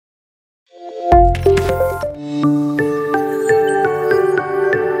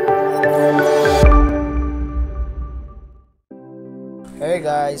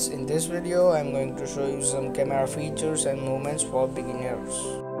guys, in this video I am going to show you some camera features and movements for beginners.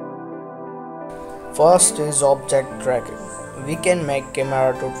 First is object tracking. We can make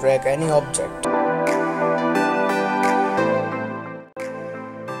camera to track any object.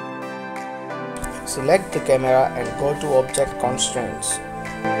 Select the camera and go to object constraints.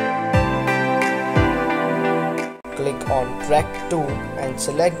 Click on track to and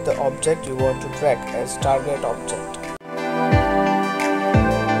select the object you want to track as target object.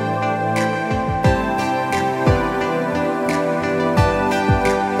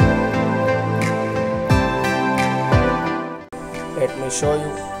 Let me show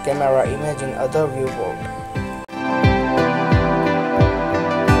you camera image in other viewport.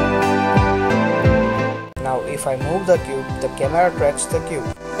 Now if I move the cube, the camera tracks the cube.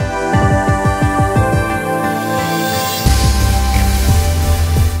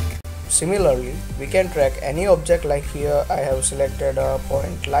 Similarly, we can track any object, like here I have selected a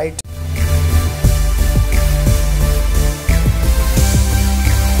point light.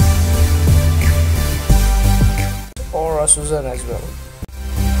 Or a Susan as well.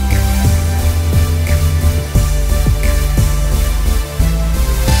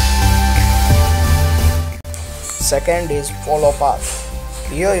 Second is follow path.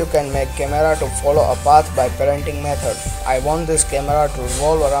 Here you can make camera to follow a path by parenting method. I want this camera to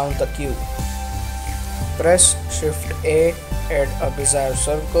revolve around the cube. Press Shift A, add a desired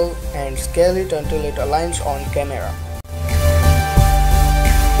circle and scale it until it aligns on camera.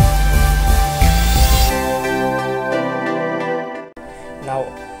 Now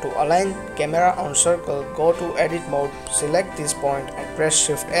to align camera on circle, go to edit mode, select this point and press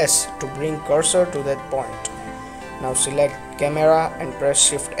Shift S to bring cursor to that point. Now select camera and press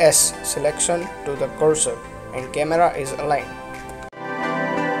Shift S selection to the cursor and camera is aligned.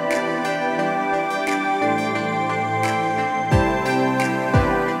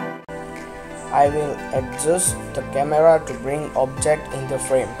 I will adjust the camera to bring object in the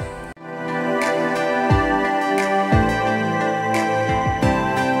frame.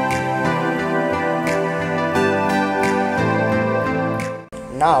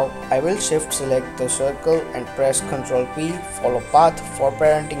 Now I will shift select the circle and press Ctrl P, follow path for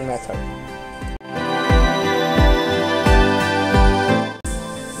parenting method.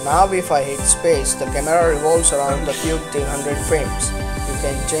 Now if I hit space, the camera revolves around the cube till 100 frames. You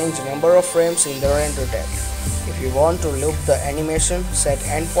can change number of frames in the render tab. If you want to loop the animation, set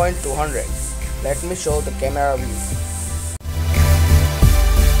endpoint to 100. Let me show the camera view.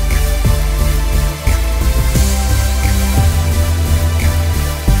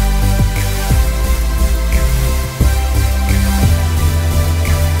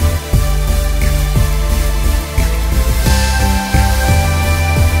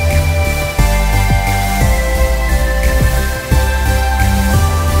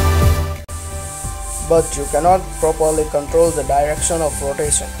 But you cannot properly control the direction of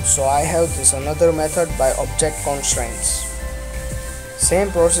rotation, so I have this another method by object constraints.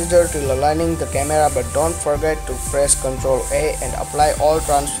 Same procedure till aligning the camera, but don't forget to press Ctrl A and apply all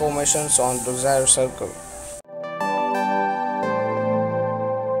transformations on desired circle.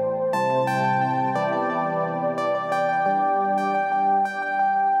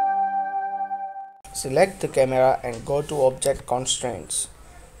 Select the camera and go to object constraints.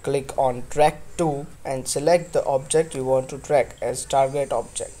 Click on track to and select the object you want to track as target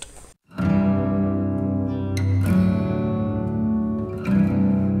object.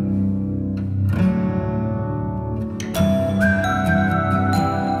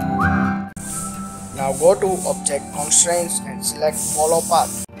 Now go to object constraints and select follow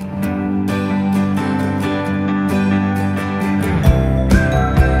path.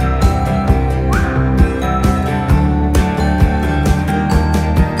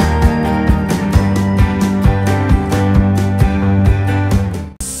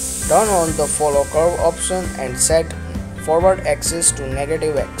 Turn on the follow curve option and set forward axis to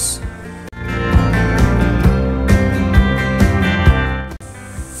 -x.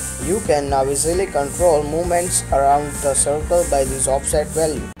 You can now easily control movements around the circle by this offset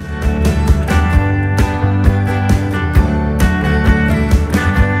value.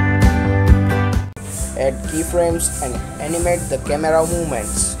 Add keyframes and animate the camera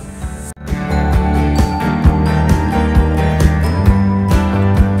movements.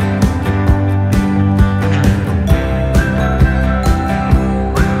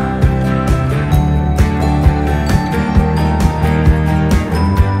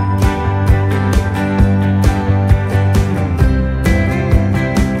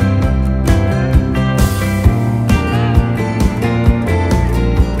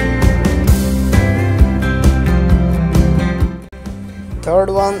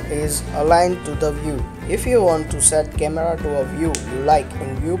 third one is align to the view. If you want to set camera to a view you like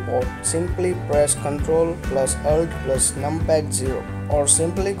in viewport, simply press Ctrl plus Alt plus numpad 0, or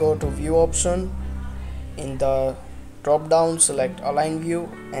simply go to view option. In the drop down select align view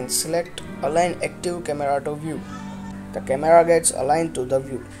and select align active camera to view. The camera gets aligned to the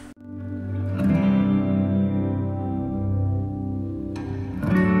view.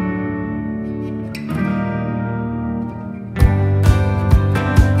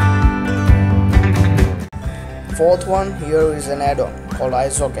 Fourth one here is an add-on called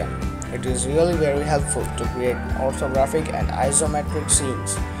IsoCam. It is really very helpful to create orthographic and isometric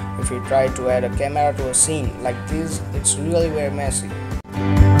scenes. If you try to add a camera to a scene like this, it's really very messy.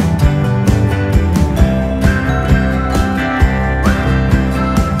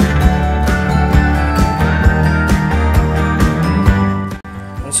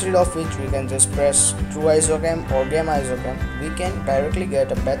 Instead of which we can just press True IsoCam or Game IsoCam, we can directly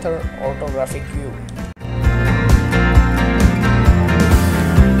get a better orthographic view.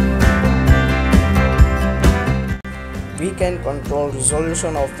 We can control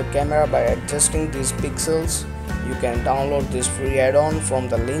resolution of the camera by adjusting these pixels. You can download this free add-on from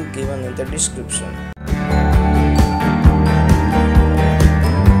the link given in the description.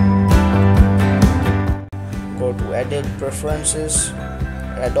 Go to Edit Preferences,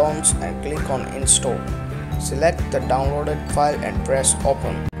 Add-ons and click on Install. Select the downloaded file and press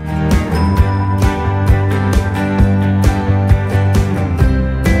Open.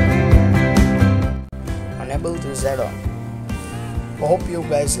 Enable this add-on. Hope you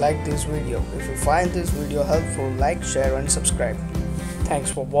guys like this video. If you find this video helpful, like, share and subscribe.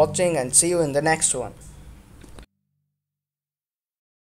 Thanks for watching and see you in the next one.